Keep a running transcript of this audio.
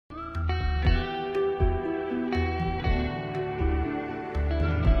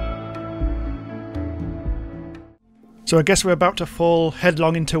So I guess we're about to fall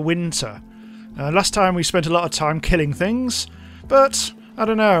headlong into winter. Last time we spent a lot of time killing things, but I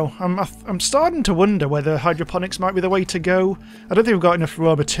don't know. I'm starting to wonder whether hydroponics might be the way to go. I don't think we've got enough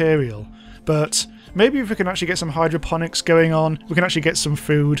raw material, but maybe if we can actually get some hydroponics going on, we can actually get some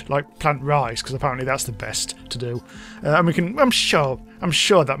food, like plant rice, because apparently that's the best to do. And we can. I'm sure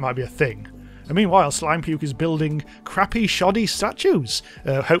that might be a thing. And meanwhile, Slime Puke is building crappy, shoddy statues.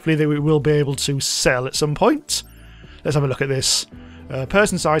 Hopefully they will be able to sell at some point. Let's have a look at this.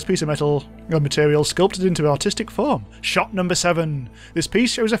 Person-sized piece of metal material sculpted into artistic form. Shot number 7. This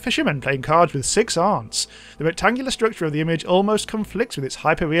piece shows a fisherman playing cards with 6 aunts. The rectangular structure of the image almost conflicts with its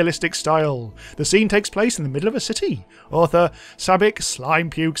hyper-realistic style. The scene takes place in the middle of a city. Author Sabik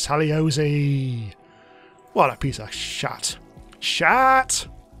Slime Puke Saliosi. What a piece of shat. Shat!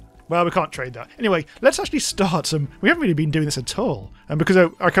 Well, we can't trade that. Anyway, let's actually start some... We haven't really been doing this at all. And because I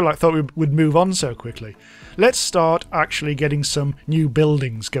kind of like thought we would move on so quickly. Let's start actually getting some new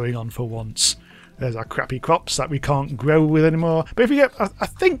buildings going on for once. There's our crappy crops that we can't grow with anymore. But if you get... I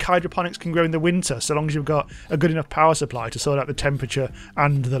think hydroponics can grow in the winter, so long as you've got a good enough power supply to sort out the temperature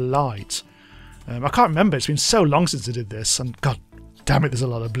and the light. I can't remember. It's been so long since I did this. And god damn it, there's a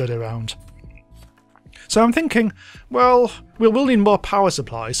lot of blood around. So I'm thinking, well, we'll need more power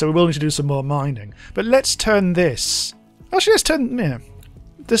supply, so we will need to do some more mining. But let's turn this... Actually,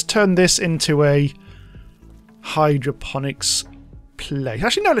 let's turn this into a hydroponics place.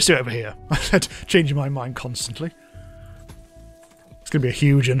 Actually, no, let's do it over here. I'm changing my mind constantly. It's going to be a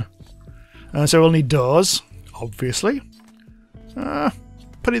huge one. So we'll need doors, obviously.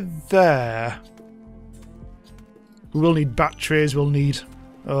 Put it there. We will need batteries, we'll need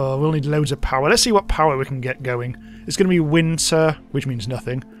loads of power. Let's see what power we can get going. It's going to be winter, which means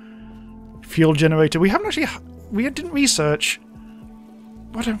nothing. Fuel generator. We haven't actually... We didn't research...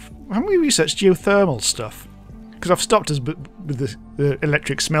 Haven't we researched geothermal stuff? Because I've stopped us with the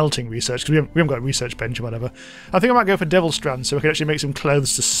electric smelting research, because we haven't got a research bench or whatever. I think I might go for Devil Strand so we can actually make some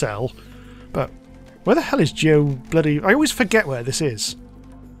clothes to sell. But where the hell is I always forget where this is.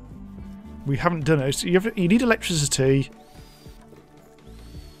 We haven't done it. So you need electricity...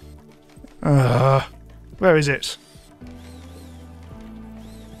 where is it?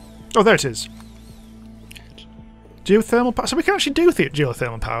 Oh, there it is. Geothermal power. So we can actually do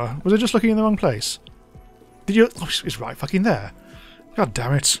geothermal power. Was I just looking in the wrong place? Did you... Oh, it's right fucking there. God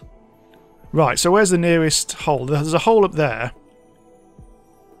damn it. Right, so where's the nearest hole? There's a hole up there.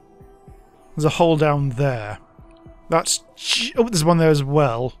 There's a hole down there. That's... Oh, there's one there as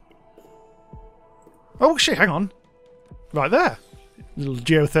well. Oh, shit, hang on. Right there. Little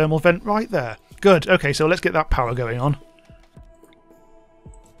geothermal vent right there. Good. Okay, so let's get that power going on.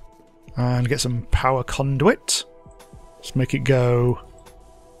 And get some power conduit. Let's make it go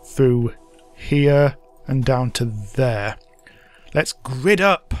through here and down to there. Let's grid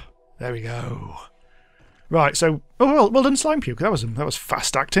up. There we go. Right, so... Oh, well done, Slime Puke. That was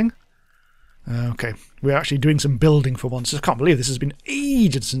fast acting. Okay, we're actually doing some building for once. I can't believe this has been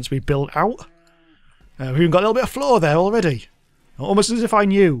ages since we built out. We've even got a little bit of floor there already. Almost as if I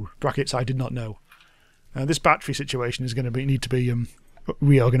knew. Brackets, I did not know. This battery situation is going to need to be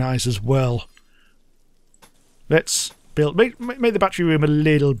reorganised as well. Let's build... Make the battery room a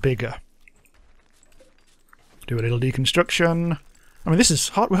little bigger. Do a little deconstruction. I mean, this is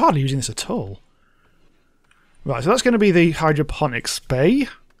hard. We're hardly using this at all. Right, so that's going to be the hydroponics bay.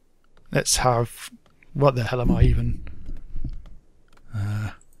 Let's have... What the hell am I even...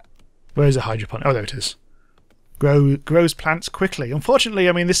 where is the hydroponic? Oh, there it is. Grows plants quickly. Unfortunately,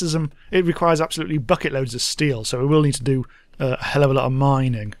 I mean, this is it requires absolutely bucket loads of steel, so we will need to do a hell of a lot of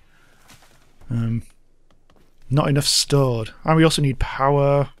mining. Not enough stored. And we also need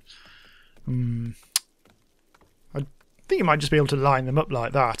power. I think you might just be able to line them up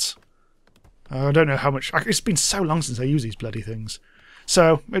like that. I don't know how much... It's been so long since I use these bloody things.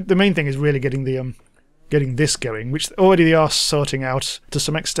 So, the main thing is really getting the getting this going, which already they are sorting out to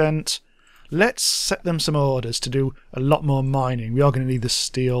some extent. Let's set them some orders to do a lot more mining. We are going to need the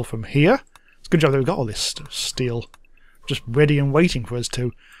steel from here. It's a good job that we've got all this steel just ready and waiting for us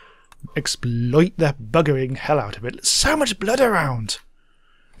to exploit the buggering hell out of it. There's so much blood around.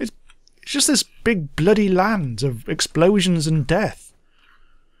 It's just this big bloody land of explosions and death.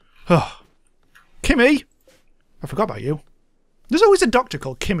 Oh. Kimmy! I forgot about you. There's always a doctor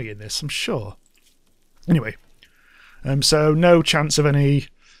called Kimmy in this, I'm sure. Anyway. So no chance of any...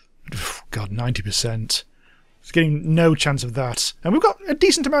 God, 90%. It's getting no chance of that. And we've got a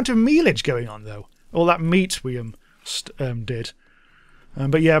decent amount of mealage going on, though. All that meat we did.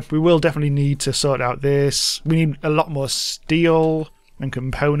 But yeah, we will definitely need to sort out this. We need a lot more steel and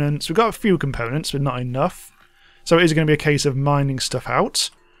components. We've got a few components, but not enough. So it is going to be a case of mining stuff out.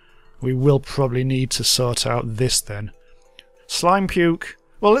 We will probably need to sort out this then. Slime puke.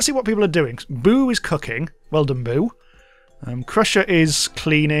 Well, let's see what people are doing. Boo is cooking. Well done, Boo. Crusher is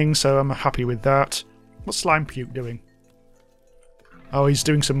cleaning, so I'm happy with that. What's Slime puke doing? Oh, he's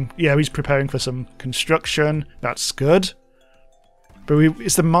doing some... Yeah, he's preparing for some construction. That's good. But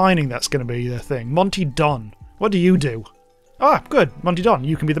it's the mining that's going to be the thing. Monty Don. What do you do? Ah, good. Monty Don,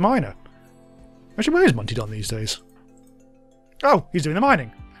 you can be the miner. Actually, where is Monty Don these days? Oh, he's doing the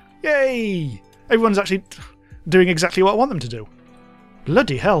mining. Yay! Everyone's actually doing exactly what I want them to do.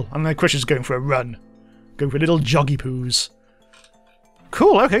 Bloody hell. And the Crusher's going for a run. Going for little joggy poos.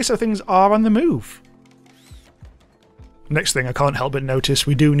 Cool, okay, so things are on the move. Next thing I can't help but notice,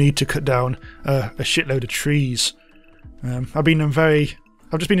 we do need to cut down a shitload of trees. I've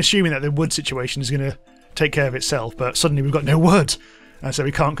just been assuming that the wood situation is going to take care of itself, but suddenly we've got no wood. So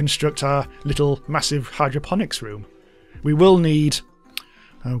we can't construct our little massive hydroponics room. We will need...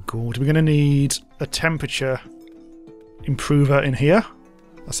 Oh god, we're going to need a temperature improver in here.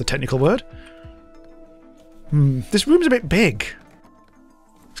 That's the technical word. This room's a bit big.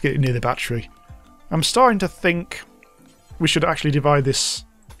 Let's get it near the battery. I'm starting to think we should actually divide this.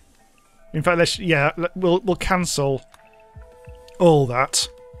 In fact, we'll cancel all that.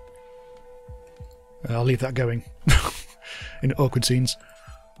 I'll leave that going in awkward scenes.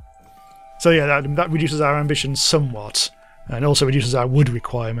 So yeah, that reduces our ambition somewhat, and also reduces our wood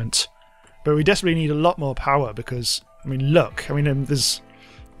requirement. But we desperately need a lot more power because, I mean, look, I mean, there's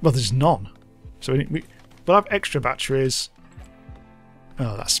none. So we'll have extra batteries.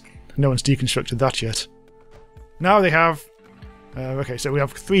 Oh, no one's deconstructed that yet. Now they have. Okay, so we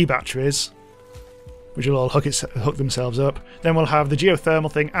have 3 batteries, which will all hook themselves up. Then we'll have the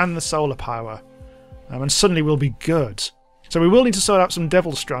geothermal thing and the solar power, and suddenly we'll be good. So we will need to sort out some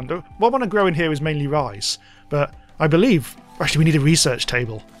devil strand. What I want to grow in here is mainly rice, but I believe actually we need a research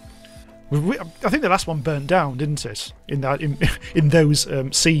table. I think the last one burnt down, didn't it? In those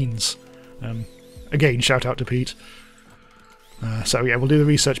scenes. Again, shout out to Pete. So yeah, we'll do the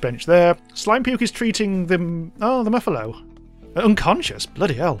research bench there. Slime puke is treating the Muffalo. Unconscious,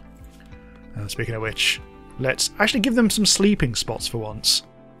 bloody hell. Speaking of which, let's actually give them some sleeping spots for once.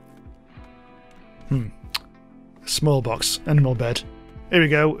 Small box, animal bed. Here we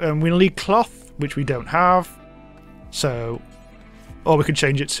go. We'll need cloth, which we don't have. So, or we could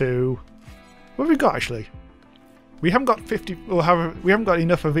change it to... What have we got actually? We haven't got 50, or we haven't got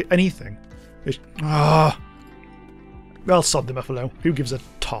enough of anything. Well, sod the Muffalo. Who gives a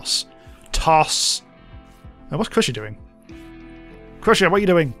toss? Toss! Now, what's Crusher doing? Crusher, what are you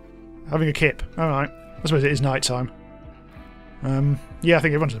doing? Having a kip. Alright. I suppose it is night time. Yeah, I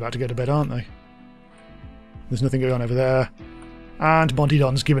think everyone's about to go to bed, aren't they? There's nothing going on over there. And Monty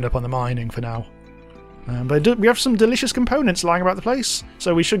Don's given up on the mining for now. But we have some delicious components lying about the place,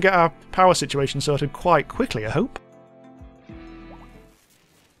 so we should get our power situation sorted quite quickly, I hope.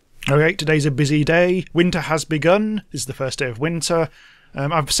 Okay, today's a busy day. Winter has begun. This is the first day of winter.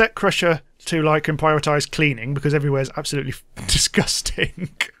 I've set Crusher to like and prioritise cleaning because everywhere's absolutely disgusting.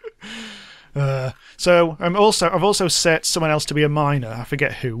 So I've also set someone else to be a miner. I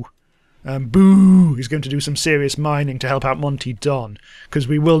forget who. Boo is going to do some serious mining to help out Monty Don because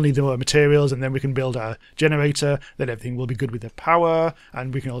we will need the more materials, and then we can build our generator. Then everything will be good with the power,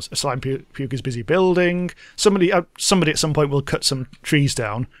 and we can also. Slime puke is busy building. Somebody at some point will cut some trees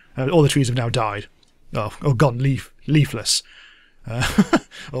down. All the trees have now died, or gone leafless,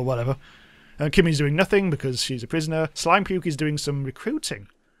 or whatever. Kimmy's doing nothing because she's a prisoner. Slime puke is doing some recruiting.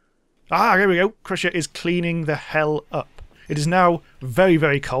 Ah, here we go. Crusher is cleaning the hell up. It is now very,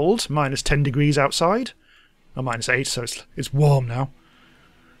 very cold, minus 10 degrees outside. Or minus 8, so it's warm now.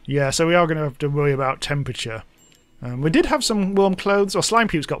 Yeah, so we are going to have to worry about temperature. We did have some warm clothes, or Slime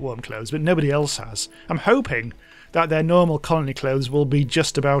Puke's got warm clothes, but nobody else has. I'm hoping that their normal colony clothes will be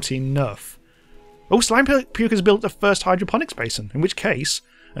just about enough. Oh, Slime Puke has built the first hydroponics basin, in which case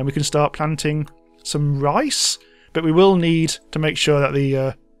we can start planting some rice. But we will need to make sure that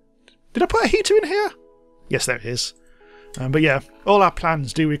the... Did I put a heater in here? Yes, there it is. But yeah, all our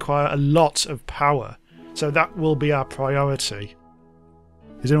plans do require a lot of power, so that will be our priority.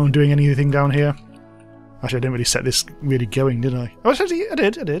 Is anyone doing anything down here? Actually, I didn't really set this really going, did I? Oh, actually, I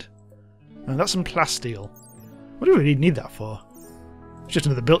did. That's some plasteel. What do we really need that for? It's just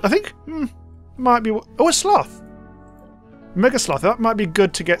another build. I think might be. Oh, a sloth. Mega sloth. That might be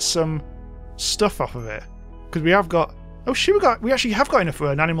good to get some stuff off of it because we have got. Oh shit, we actually have got enough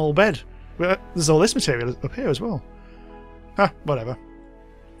for an animal bed. There's all this material up here as well. Whatever.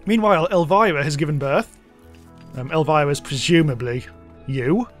 Meanwhile, Elvira has given birth. Elvira's presumably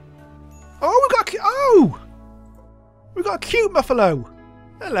you. Oh, we got... Oh! We've got a cute Muffalo!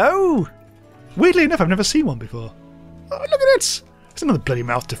 Hello! Weirdly enough, I've never seen one before. Oh, look at it! It's another bloody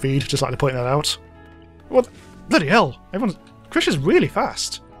mouth to feed, just like to point that out. What? Bloody hell! Crusher's really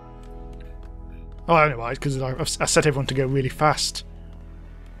fast. Oh, I know why, because I set everyone to go really fast.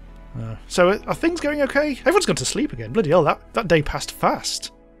 So, are things going okay? Everyone's gone to sleep again. Bloody hell, that day passed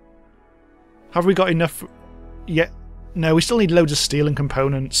fast. Have we got enough yet? No, we still need loads of steel and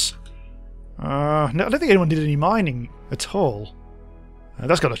components. No, I don't think anyone did any mining at all.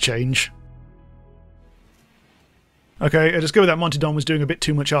 That's got to change. Okay, I just go with that Monty Don was doing a bit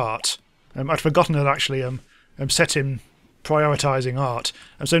too much art. I'd forgotten that actually set him prioritising art.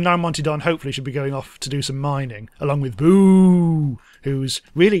 And so now Monty Don hopefully should be going off to do some mining, along with Boo, who's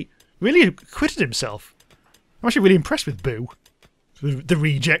really acquitted himself. I'm actually really impressed with Boo. The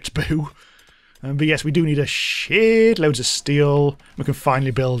reject Boo. But yes, we do need a shit loads of steel. We can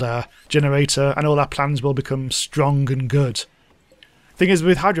finally build our generator, and all our plans will become strong and good. Thing is,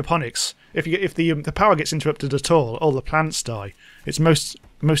 with hydroponics, if the power gets interrupted at all the plants die. It's most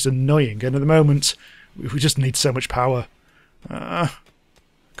annoying, and at the moment we just need so much power.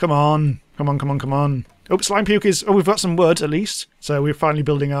 Come on. Oh, slime puke is... Oh, we've got some wood, at least. So we're finally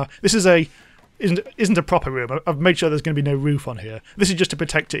building our... This isn't a proper room. I've made sure there's going to be no roof on here. This is just to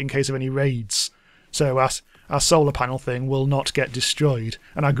protect it in case of any raids. So our solar panel thing will not get destroyed.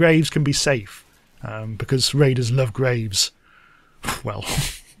 And our graves can be safe. Because raiders love graves. Well,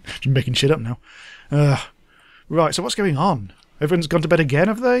 just making shit up now. Right, so what's going on? Everyone's gone to bed again,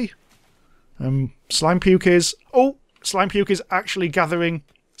 have they? Slime puke is... Oh! Slime puke is actually gathering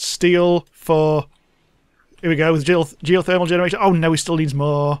steel for... Here we go, with geothermal generator. Oh no, he still needs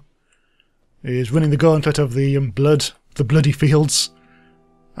more. He's running the gauntlet of the bloody fields.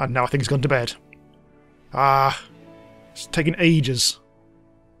 And now I think he's gone to bed. It's taking ages.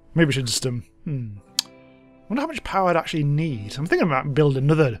 Maybe we should just, I wonder how much power I'd actually need. I'm thinking about building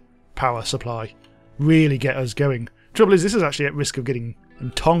another power supply. Really get us going. Trouble is, this is actually at risk of getting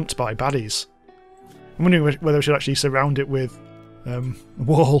tonked by baddies. I'm wondering whether we should actually surround it with a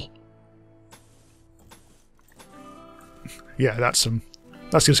wall. Yeah, that's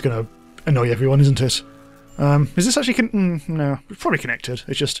just going to annoy everyone, isn't it? Is this actually... no, it's probably connected.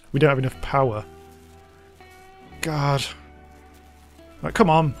 It's just we don't have enough power. God. Right,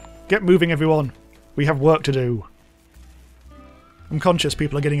 come on. Get moving, everyone. We have work to do. I'm conscious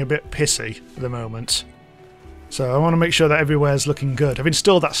people are getting a bit pissy at the moment. So I want to make sure that everywhere's looking good. I've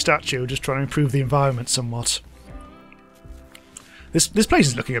installed that statue, just trying to improve the environment somewhat. This place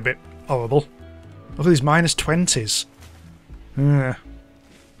is looking a bit horrible. Look at these -20s.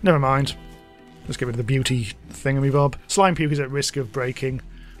 Never mind. Let's get rid of the beauty thingamabob. Slime puke is at risk of breaking,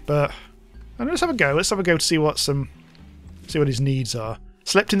 but let's have a go. Let's have a go to see what his needs are.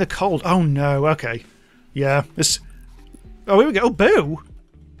 Slept in the cold. Oh no. Okay. Yeah. Oh, here we go. Oh, Boo.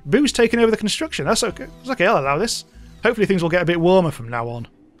 Boo's taken over the construction. That's okay. It's okay. I'll allow this. Hopefully things will get a bit warmer from now on.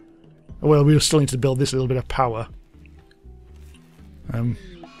 Well, we'll still need to build this little bit of power.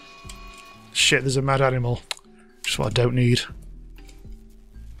 Shit. There's a mad animal. Just what I don't need.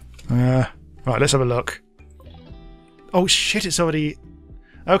 Right, let's have a look. Oh shit, it's already...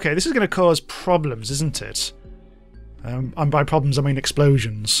 Okay, this is going to cause problems, isn't it? And by problems I mean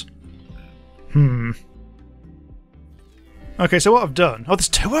explosions. Okay, so what I've done... Oh, there's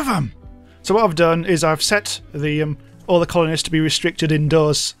 2 of them! So what I've done is I've set the all the colonists to be restricted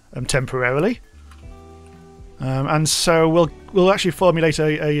indoors temporarily. And so we'll actually formulate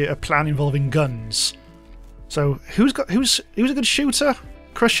a plan involving guns. So who's a good shooter?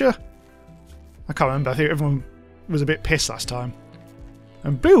 Crusher? I can't remember. I think everyone was a bit pissed last time.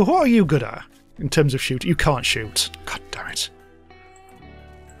 And Boo, what are you good at in terms of shooting? You can't shoot. God damn it.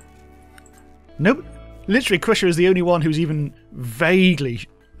 Nope. Literally, Crusher is the only one who's even vaguely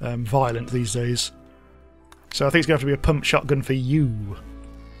violent these days. So I think it's going to have to be a pump shotgun for you.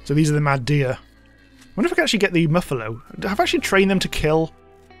 So these are the mad deer. I wonder if I can actually get the Muffalo. Have I actually trained them to kill?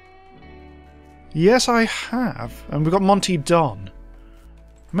 Yes, I have. And we've got Monty Don.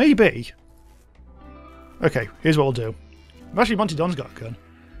 Maybe. Okay, here's what we'll do. Actually, Monty Don's got a gun.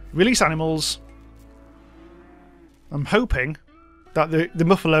 Release animals. I'm hoping that the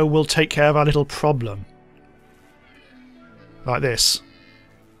Muffalo will take care of our little problem. Like this.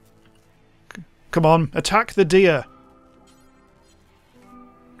 Come on, attack the deer.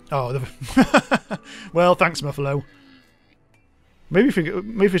 Oh, well, thanks, Muffalo. Maybe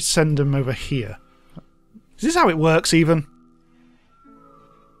if we send them over here. Is this how it works, even?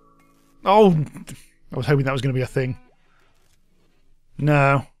 Oh, I was hoping that was going to be a thing.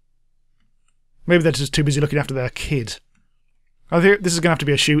 No. Maybe they're just too busy looking after their kid. I think this is going to have to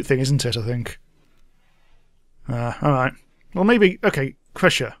be a shoot thing, isn't it, I think? Alright. Well, maybe... Okay,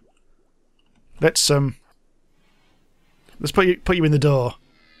 Crusher. Let's put you in the door.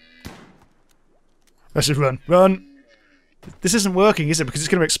 Let's just run. Run! This isn't working, is it? Because it's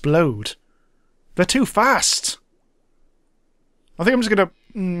going to explode. They're too fast! I think I'm just going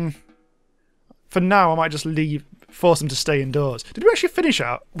to... for now, I might just force them to stay indoors. Did we actually finish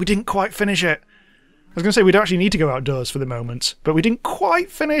out? We didn't quite finish it. I was going to say we don't actually need to go outdoors for the moment, but we didn't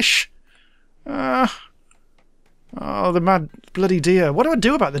quite finish. Oh, the mad bloody deer. What do I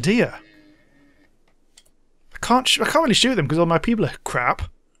do about the deer? I can't really shoot them because all my people are crap.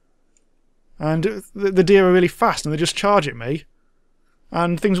 And the deer are really fast and they just charge at me.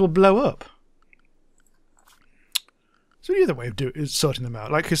 And things will blow up. So the other way of sorting them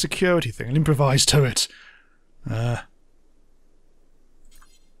out, like a security thing, an improvised turret. I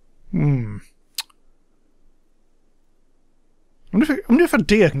wonder if a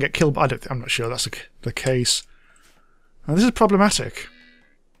deer can get killed, but I'm not sure that's the case. Oh, this is problematic.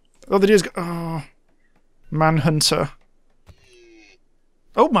 Oh, the deer's got... Oh, manhunter.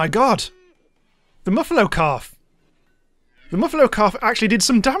 Oh my god! The Muffalo calf! The Muffalo calf actually did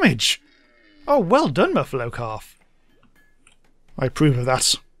some damage! Oh, well done, Muffalo calf. I approve of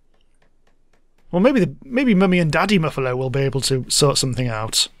that. Well, maybe Mummy and Daddy Muffalo will be able to sort something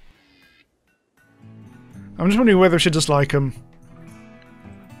out. I'm just wondering whether I should just, like,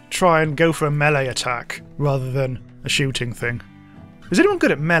 try and go for a melee attack rather than a shooting thing. Is anyone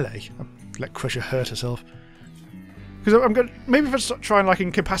good at melee? I'll let Crusher hurt herself. Because I'm good. Maybe if I try and, like,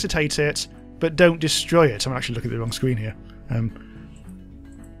 incapacitate it, but don't destroy it. I'm actually looking at the wrong screen here.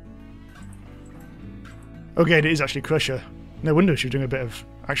 Okay, it is actually Crusher. No wonder she's doing a bit of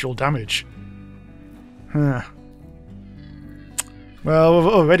actual damage. Huh. Well,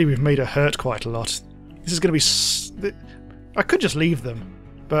 already we've made her hurt quite a lot. This is going to be... I could just leave them,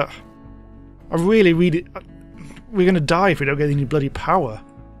 but I really... We're going to die if we don't get any bloody power.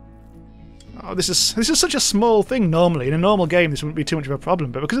 Oh, this is such a small thing normally. In a normal game this wouldn't be too much of a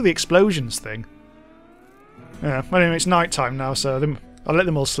problem, but because of the explosions thing... Yeah, well, anyway, it's night time now, so I'll let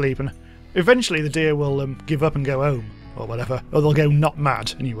them all sleep, and eventually the deer will give up and go home. Or whatever. Or they'll go not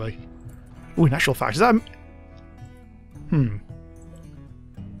mad, anyway. Oh, in actual fact, is that... I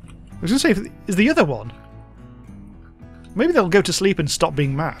was going to say, is the other one? Maybe they'll go to sleep and stop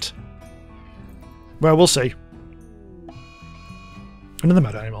being mad. Well, we'll see. Another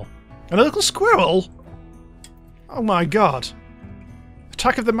mad animal. Another little squirrel? Oh my god.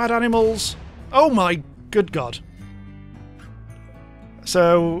 Attack of the mad animals. Oh my good god.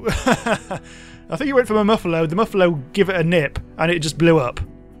 So... I think it went from a Muffalo. The Muffalo gave it a nip, and it just blew up.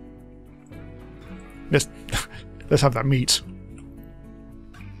 Let's have that meat.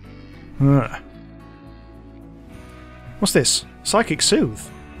 What's this? Psychic Soothe.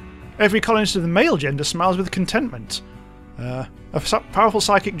 Every colonist of the male gender smiles with contentment. A powerful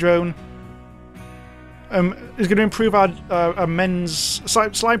psychic drone is going to improve our men's...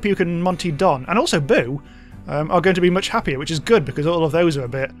 Slime Puke and Monty Don, and also Boo, are going to be much happier, which is good, because all of those are a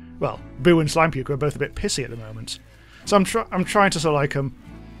bit... Well, Boo and Slime Puke are both a bit pissy at the moment. So I'm trying to sort of like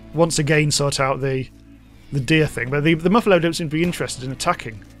once again sort out the deer thing, but the Muffalo don't seem to be interested in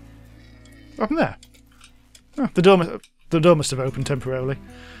attacking. What happened there? Oh, the door must have opened temporarily.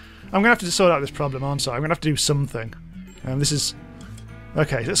 I'm going to have to sort out this problem, aren't I? I'm going to have to do something. This is...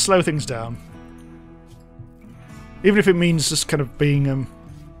 Okay, let's slow things down. Even if it means just kind of being...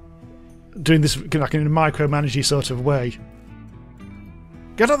 doing this like in a micromanagey sort of way.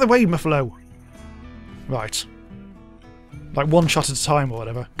 Get out of the way, Muffalo! Right. Like one shot at a time or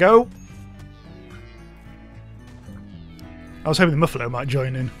whatever. Go! I was hoping the Muffalo might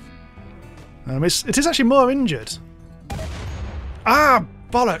join in. It is actually more injured. Ah!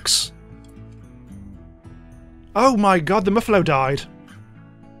 Bollocks! Oh my god, the Muffalo died.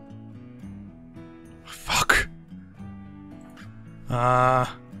 Fuck. Huh.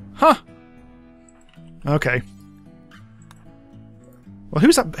 Okay. Well,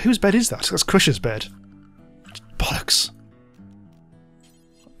 whose bed is that? That's Crusher's bed. Bollocks.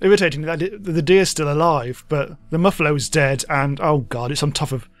 Irritating that the deer's still alive, but the Muffalo's dead, and oh god, it's on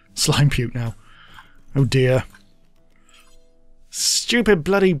top of Slime Puke now. Oh dear. Stupid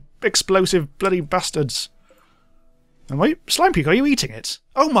bloody explosive bloody bastards. And wait, Slime Puke, are you eating it?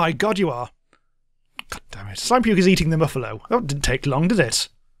 Oh my god, you are. God damn it. Slime Puke is eating the Muffalo. That didn't take long, did it?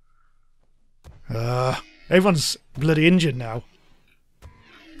 Everyone's bloody injured now.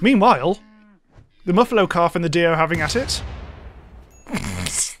 Meanwhile, the Muffalo calf and the deer are having at it.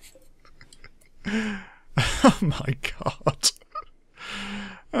 Oh my god.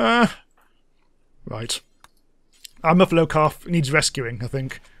 Right. Our Muffalo calf needs rescuing, I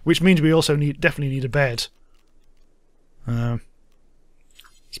think. Which means we also definitely need a bed.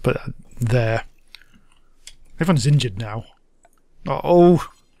 Let's put that there. Everyone's injured now. Oh,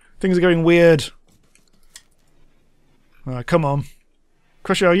 things are going weird. Come on.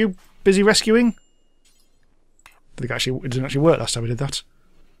 Crusher, are you busy rescuing? I think it didn't actually work last time we did that.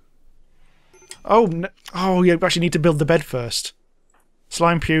 Oh, no. Oh, you actually need to build the bed first.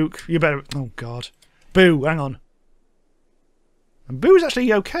 Slime puke, you better... Oh, God. Boo, hang on. And Boo's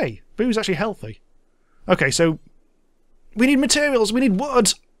actually okay. Boo's actually healthy. Okay, so... We need materials, we need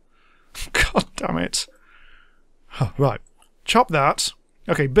wood! God damn it. Oh, right. Chop that.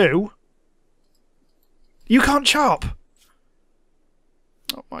 Okay, Boo. You can't chop!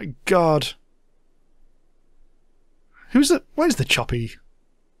 Oh my God. Where's the choppy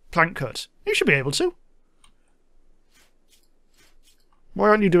plank cut? You should be able to. Why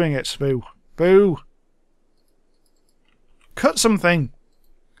aren't you doing it, Boo? Boo! Cut something!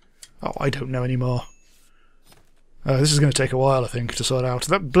 Oh, I don't know anymore. This is going to take a while, I think, to sort out.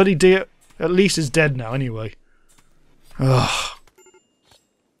 That bloody deer at least is dead now, anyway. Ugh.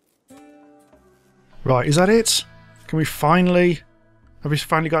 Right, is that it? Can we finally... Have we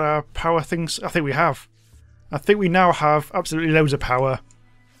finally got our power things? I think we have. I think we now have absolutely loads of power.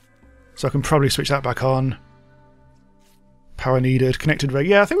 So I can probably switch that back on. Power needed. Connected rate.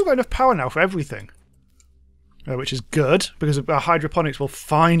 Yeah, I think we've got enough power now for everything. Which is good, because our hydroponics will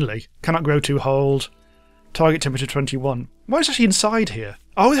finally... Cannot grow too hold. Target temperature 21. What is actually inside here?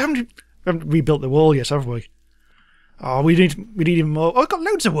 Oh, we haven't rebuilt the wall yet, have we? Oh, we need even more. Oh, I've got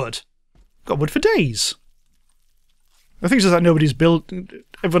loads of wood. Got wood for days. I think it's just that nobody's built...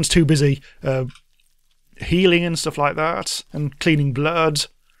 Everyone's too busy healing and stuff like that, and cleaning blood.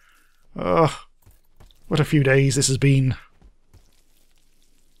 Oh, what a few days this has been.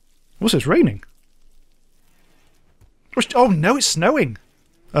 Also, it's raining. Oh no, it's snowing.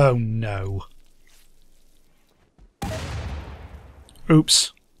 Oh no.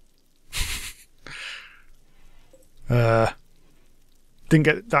 Oops. Didn't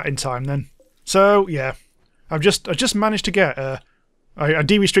get that in time then. So yeah, I just managed to get I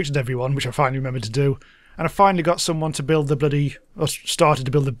de-restricted everyone, which I finally remembered to do, and I finally got someone to build the bloody... or started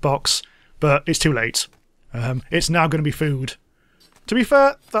to build the box, but it's too late. It's now going to be food. To be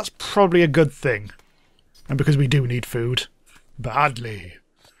fair, that's probably a good thing. And because we do need food. Badly.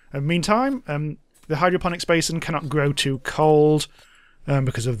 In the meantime, the hydroponics basin cannot grow too cold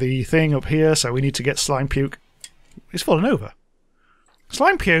because of the thing up here, so we need to get slime puke. It's fallen over.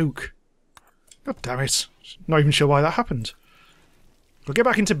 Slime puke! God damn it. Not even sure why that happened. Well, get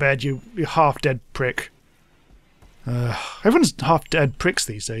back into bed, you half-dead prick. Everyone's half-dead pricks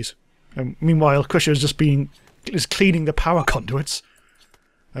these days. Meanwhile, Crusher is cleaning the power conduits.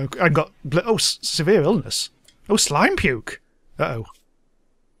 I've got... Oh, severe illness. Oh, slime puke! Uh-oh.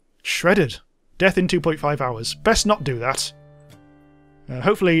 Shredded. Death in 2.5 hours. Best not do that.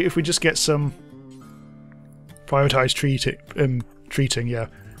 Hopefully, if we just get some... Prioritise treating, yeah.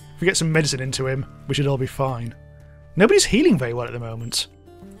 If we get some medicine into him, we should all be fine. Nobody's healing very well at the moment.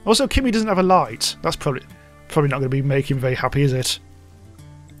 Also, Kimmy doesn't have a light. That's probably not going to be making him very happy, is it?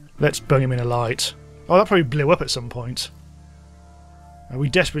 Let's bung him in a light. Oh, that probably blew up at some point. We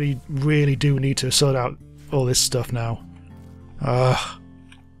desperately, really do need to sort out all this stuff now.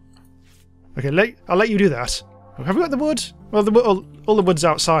 Okay, I'll let you do that. Have we got the wood? Well, all the wood's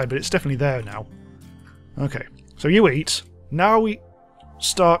outside, but it's definitely there now. Okay, so you eat. Now we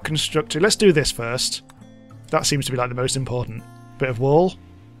start constructing. Let's do this first. That seems to be like the most important bit of wall.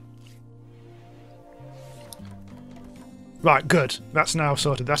 Right, good. That's now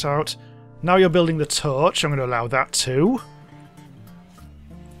sorted that out. Now you're building the torch. I'm going to allow that too.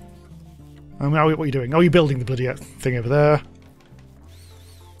 And now what are you doing? Oh, you're building the bloody thing over there.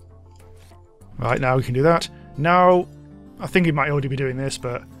 Right, now we can do that. Now, I think he might already be doing this,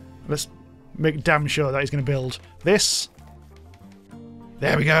 but let's make damn sure that he's going to build this.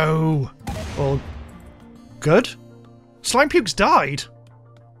 There we go. All good. Slime Puke's died.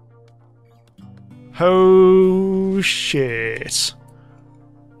 Oh, shit.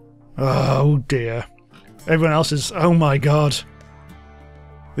 Oh, dear. Everyone else is... Oh, my God.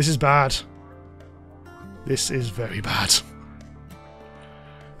 This is bad. This is very bad.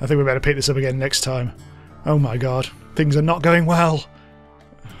 I think we better pick this up again next time. Oh, my God. Things are not going well.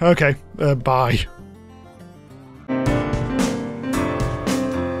 Okay, bye.